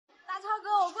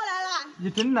你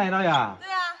真来了呀？对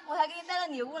啊，我还给你带了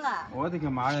礼物呢。我的个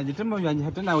妈呀！你这么远，你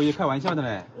还真来？我以为开玩笑的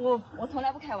嘞。我从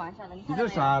来不开玩笑的，你看到没有？你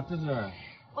这啥？这是？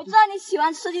我知道你喜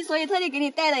欢吃鸡，所以特地给你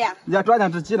带的呀。你要抓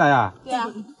两只鸡来呀？对啊。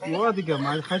我的个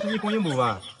妈！还是一公一母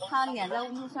吧？他撵在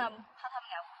路上，怕他们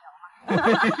俩不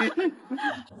小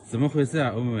嘛。怎么回事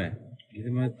啊，欧妹妹？你怎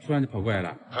么突然就跑过来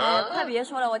了？快别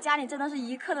说了，我家里真的是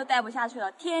一刻都待不下去了，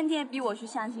天天逼我去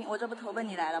相亲，我这不投奔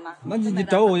你来了吗？那你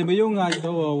找我也没用啊！你找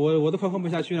我都快混不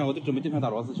下去了，我都准备经常打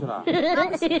螺丝去了。那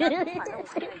不行，反正我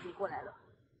现在已经过来了。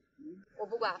我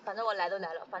不管，反正我来都来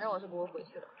了，反正我是不会回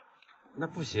去了。那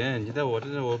不行，你在我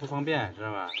这我不方便，知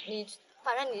道吧？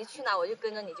反正你去哪我就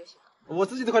跟着你就行了。我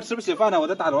自己都快吃不起饭了，我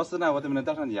在打螺丝呢，我怎么能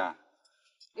带上你啊？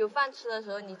有饭吃的时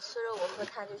候，你吃肉我喝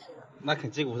汤就行了。那啃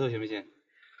鸡骨头行不行？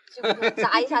鸡骨头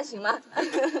炸一下行吗？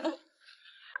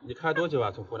你开多久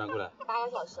啊？从湖南过来8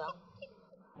个小时。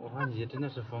哇，你真的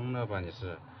是疯了吧？你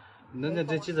是？那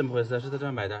这鸡怎么回事？是在这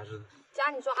儿买的还是？家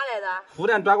里抓来的。湖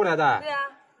南抓过来的？对啊。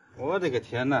我的个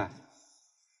天呐！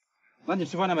那你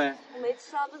吃饭了没？我没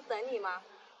吃啊，不是等你吗？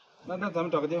那咱们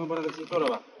找个地方把那个鸡做了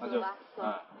吧，那就。走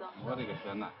吧，走。我的个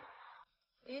天呐！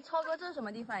咦，超哥，这是什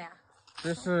么地方呀？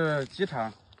这是鸡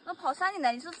场。那跑山里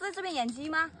来，你是在这边养鸡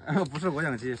吗？不是我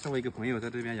养鸡，是我一个朋友在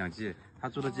这边养鸡，他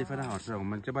做的鸡非常好吃，我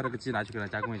们就把这个鸡拿去给他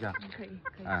加工一下。可以。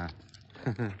啊，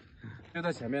就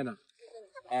在前面呢。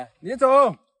哎，你走。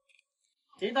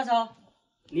哎，大超，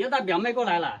你又带表妹过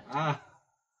来了啊？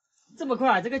这么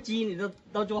快，这个鸡你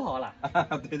都做好了？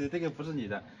对，这个不是你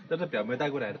的，这是表妹带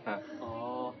过来的。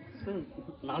哦，是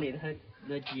哪里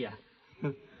的鸡啊？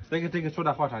这个说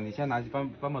来话长，你先拿去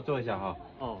帮忙做一下哈。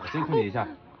哦，辛苦你一下。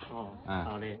哦，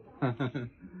好嘞。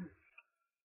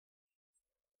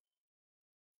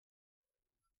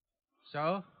小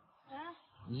欧，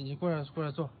你过来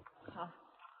坐。好。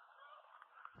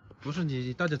不是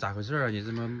你到底咋回事啊？你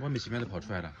怎么莫名其妙的跑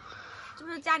出来了？这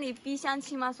不是家里逼相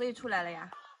亲吗？所以出来了呀。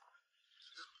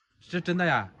是真的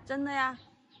呀？真的呀。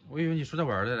我以为你说着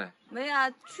玩的嘞。没有啊，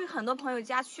去很多朋友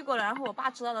家去过了，然后我爸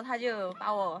知道了，他就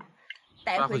把我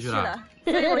逮回去了，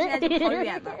所以我现在就跑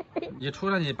远了。你出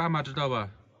来，你爸妈知道吧？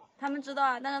他们知道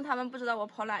啊，但是他们不知道我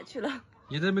跑哪去了。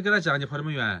你怎么没跟他讲你跑这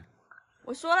么远？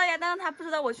我说了呀，但是他不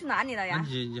知道我去哪里了呀。那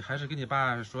你还是跟你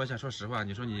爸说一下，说实话，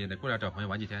你说你过来找朋友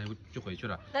玩几天就回去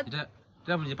了，你这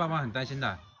样不你爸妈很担心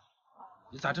的。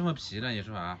你咋这么皮呢？你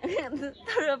说啊？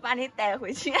他说把你逮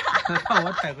回去。把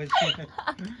我逮回去。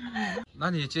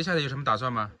那你接下来有什么打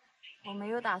算吗？我没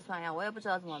有打算呀，我也不知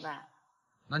道怎么办。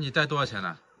那你带多少钱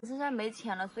呢？我现在没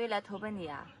钱了，所以来投奔你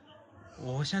呀。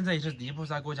我现在也是泥菩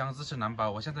萨过江，自身难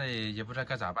保，我现在也不知道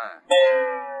该咋办。惨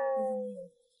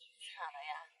了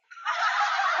呀！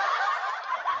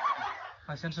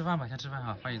啊，先吃饭吧，先吃饭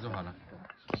哈，饭已做好了。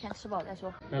先吃饱再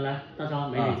说。来，大超，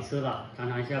美女吃吧，尝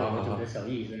尝一下我煮的手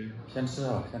艺。先吃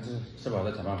啊，先吃饱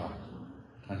再想办法，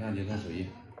尝尝你这手艺。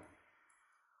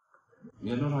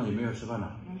你路上有没有吃饭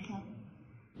呢？没吃。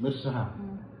没吃哈？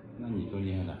那你够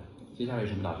厉害的。接下来有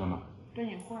什么打算吗？跟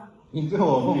你混。你跟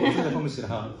我混，我现在混不起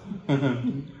了。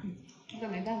这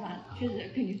没办法，确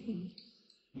实跟你混。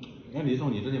那李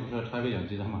总，你这里不是插一个养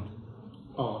鸡的吗？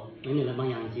哦，美女来帮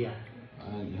养鸡啊？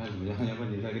你看怎么样？要不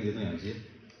你再给李总养鸡？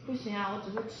不行啊，我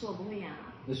只会吃，我不会养。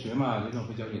那学嘛，李总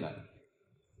会教你的。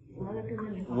我还是跟着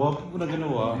你。我不能跟着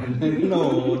我，跟着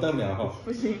我带不了。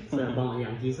不行。是帮我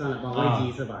养鸡算了，帮我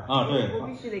喂鸡是吧？啊，对。我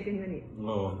必须得跟着你。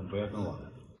不要跟我，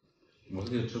我自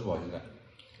己吃不饱现在。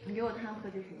你给我汤喝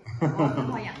就行，我很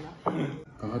好养的。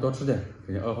赶快多吃点，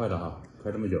肯定饿坏了哈，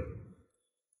开这么久。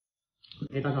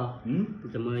哎，大超，你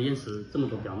怎么认识这么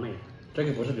多表妹？这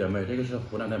个不是表妹，这个是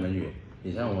湖南的美女。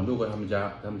以前我们路过他们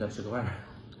家吃个饭。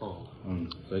哦。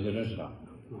所以就认识了。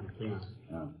这样。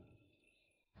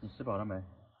你吃饱了没？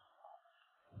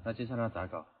那接下来咋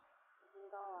搞？不知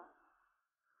道啊。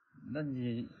那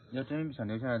你要真想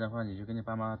留下来的话，你就跟你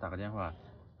爸妈打个电话，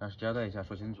让是交代一下，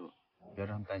说清楚，不要让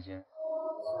他们担心。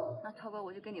那超哥，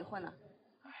我就跟你混了。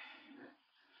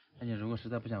那你如果实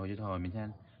在不想回去的话，我明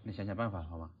天你想想办法，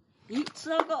好吗？咦，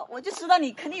超哥，我就知道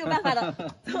你肯定有办法的。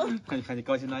看你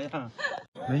高兴那样。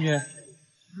美女，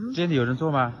这里有人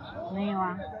坐吗？没有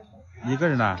啊。一个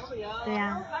人啊？对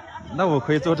呀。那我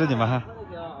可以坐这里吗？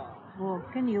我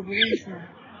跟你又不认识。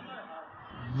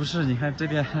不是，你看这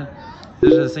边就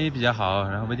是生意比较好，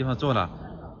然后没地方坐了，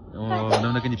我能不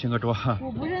能跟你拼个桌？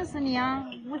我不认识你啊，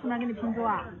为什么要跟你拼桌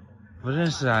啊？不认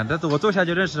识啊，但是我坐下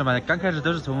就认识了嘛，刚开始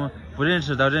都是从不认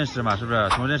识到认识嘛，是不是？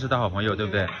从认识到好朋友，对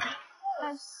不对？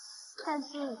但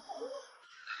是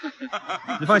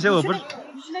你放心，我不是。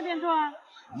你去那边坐啊。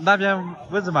那边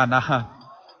位置满了。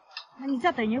那你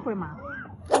再等一会儿嘛，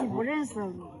你不认识。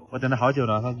我等了好久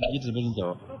了，他一直没人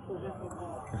走。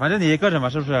反正你一个人嘛，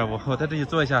是不是？我在这里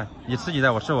坐一下，你吃你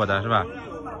的，我吃我的，是吧？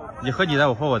你喝你的，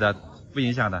我喝我的，不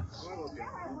影响的。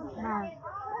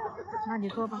那你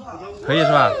坐吧。可以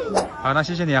是吧？好，那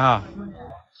谢谢你哈。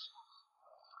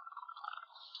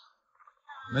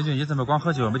美女，你怎么光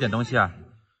喝酒没点东西啊？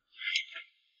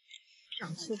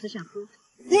想吃只想喝。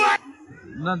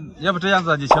那要不这样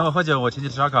子，你请我喝酒，我请你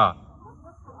吃烧烤。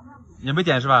你没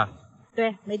点是吧？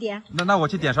对，没点。那我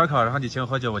去点烧烤，然后你请我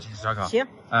喝酒，我请你吃烧烤。行。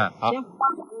嗯，好。行。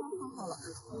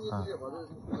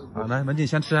好，来，美女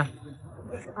先吃。啊，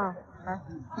来。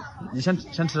你先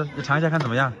吃，你尝一下看怎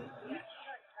么样？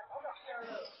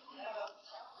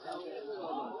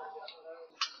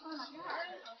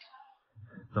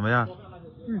怎么样？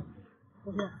嗯，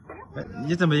不错。哎，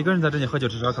你怎么一个人在这里喝酒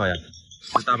吃烧烤呀？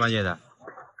这大半夜的。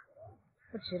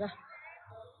不吃了。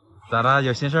咋了？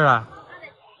有心事啊？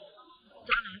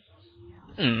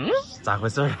咋回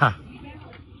事啊？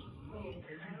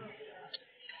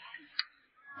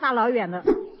大老远的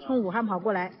从武汉跑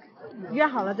过来，约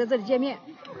好了在这里见面，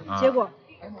结果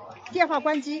电话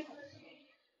关机，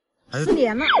失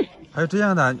联了。还有这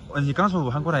样的？你刚从武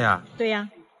汉过来呀？对呀，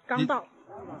刚到。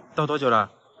到多久了？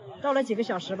到了几个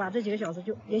小时吧，这几个小时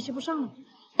就联系不上了，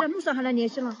在路上还能联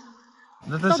系了，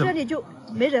那到这里就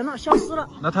没人了，消失了。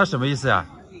那他什么意思呀？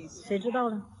谁知道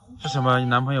呢？是什么？你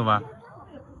男朋友吗？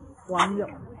网友。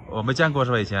我没见过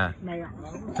是吧？以前没有。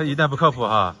他一旦不靠谱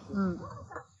哈。嗯。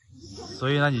所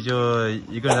以那你就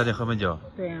一个人在这喝闷酒。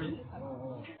对呀。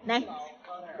来，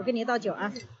我给你倒酒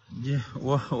啊。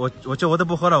我酒我都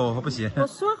不喝了，我不行。我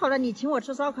说好了，你请我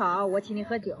吃烧烤，我请你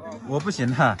喝酒。我不行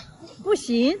的。不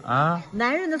行啊？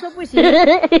男人能说不行？你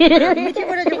没听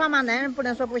过这句话吗？男人不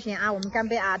能说不行啊！我们干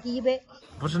杯啊！第一杯。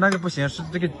不是那个不行，是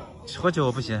这个喝酒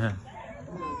我不行。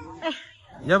哎，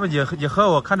要不你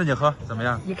喝，我看着你喝，怎么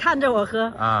样？你看着我喝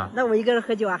啊？那我一个人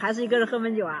喝酒啊，还是一个人喝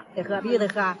闷酒啊？得喝，必须得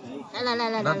喝啊！来，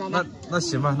那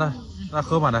行吧，那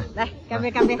喝吧，来，干杯！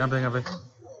干杯！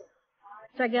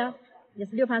帅哥，你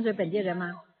是六盘水本地人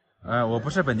吗？我不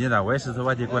是本地的，我也是从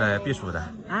外地过来避暑的。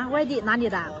啊，外地哪里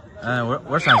的？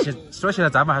我是陕西。说起来，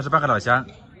咱们还是半个老乡。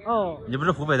哦。你不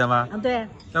是湖北的吗？对。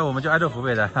那我们就挨着湖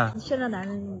北的。现在男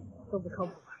人都不靠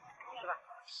谱，是吧？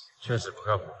确实不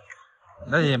靠谱。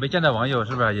那也没见到网友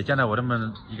是吧？也见到我这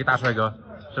么一个大帅哥，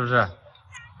是不是？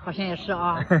好像也是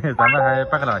啊。咱们还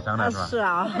半个老乡呢，是吧？是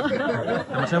啊。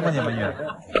怎么称呼你美女？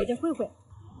我叫慧慧。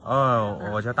哦，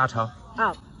我叫大超。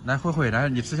啊。来，慧慧，来，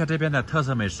你吃一下这边的特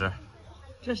色美食。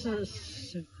这是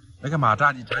那个马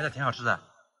扎，你尝一下，挺好吃的。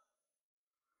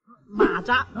蚂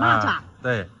蚱。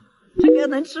对。这个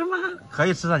能吃吗？可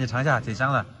以吃的，你尝一下，挺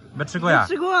香的。没吃过呀？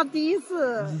吃过，第一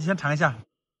次。你先尝一下。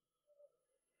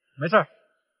没事儿。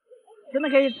真的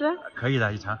可以吃？可以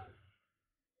的，一尝。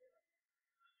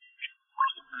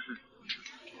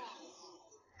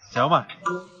嚼嘛，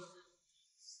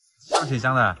挺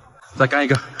香的。再干一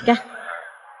个。干。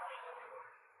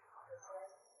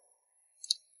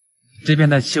这边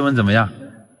的气温怎么样？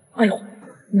哎呦，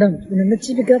冷的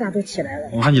鸡皮疙瘩都起来了。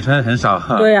我看你穿的很少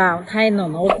哈。对啊，太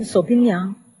冷了，我手冰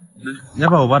凉。要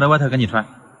不我把这外套给你穿？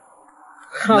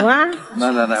好啊。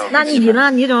那你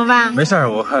呢？你怎么办？没事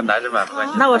儿，我和男人嘛，没关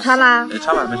系。那我穿啦。你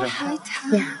穿吧，没事。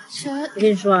哎呀，我跟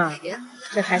你说啊，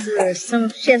这还是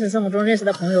现实生活中认识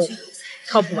的朋友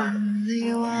靠谱吧？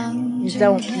你知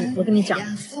道我跟你讲，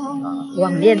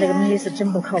网恋这个东西是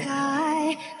真不靠谱，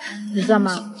你知道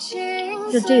吗？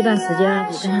就这一段时间，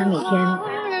我跟他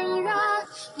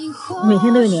每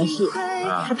天都有联系，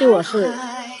他对我是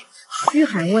嘘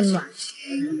寒问暖，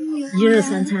一日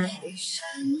三餐。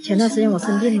前段时间我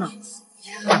生病了，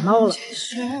感冒了，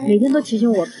每天都提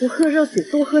醒我多喝热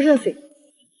水，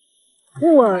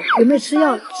问我有没有吃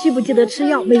药，记不记得吃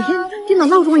药，每天电脑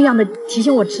闹钟一样的提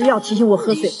醒我吃药，提醒我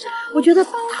喝水。我觉得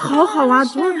好好啊，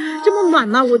怎么这么暖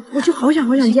呢？我就好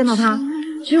想见到他，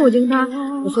所以我就跟他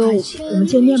我说我们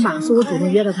见面吧，是我主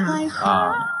动约的他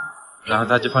啊，然后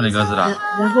他就放你鸽子了，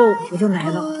然后我就来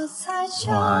了。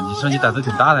哇，你说你胆子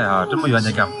挺大的呀，这么远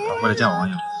你敢跑过来见网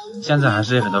友？现在还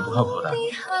是有很多不靠谱的。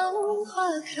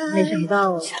没想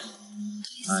到。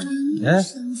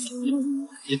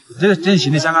你这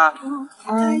行李箱啊？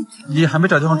你还没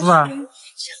找地方住啊？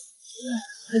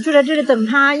我就在这里等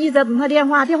他，一直在等他电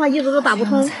话一直都打不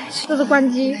通，都是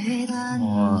关机。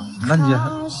哦，那你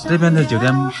这边的酒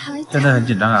店现在很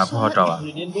紧张啊，不好找啊。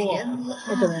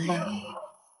那怎么办？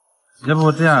要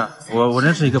不这样，我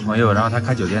认识一个朋友，然后他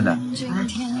开酒店的，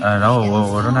然后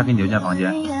我让他给你留间房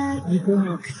间。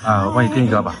我帮你订一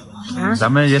个吧。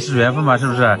咱们也是缘分嘛，是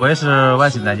不是？我也是外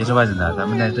省的，你是外省的，咱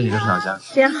们在这里都是老乡。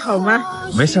这样好吗？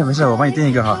没事，我帮你订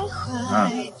一个哈。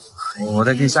我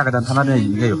再给你下个单，他那边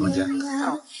应该有房间。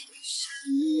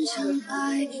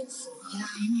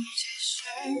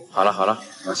好了好了，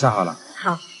我下好了。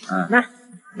好，嗯，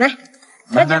来，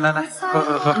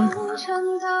喝。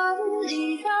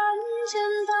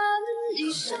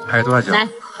还有多少酒？来，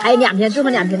还有2瓶，最后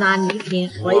2瓶呢，你1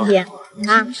瓶，我1瓶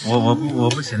啊。我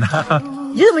不行了。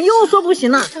你怎么又说不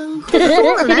行了？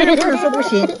中了男人不能说不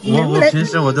行。我平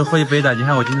时我都喝1杯的，你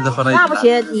看我今天都喝了1杯。那不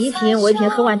行，你1瓶我1瓶，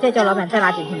喝完再叫老板再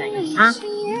拿几瓶来啊。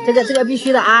这个必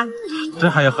须的啊。这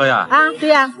还要喝呀？啊，对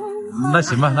呀。那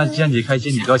行吧，那既然你开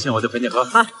心你高兴，我就陪你喝。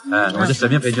好，我就随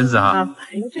便陪君子哈。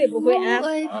无醉不归啊。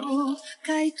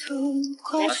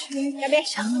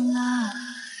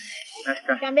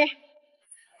干杯！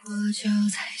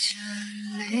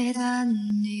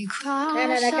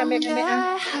来，干杯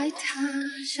啊！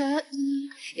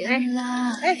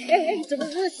怎么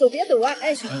这手别抖啊？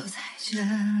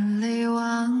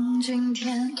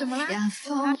怎么了？大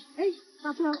叔，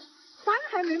饭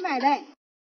还没买嘞。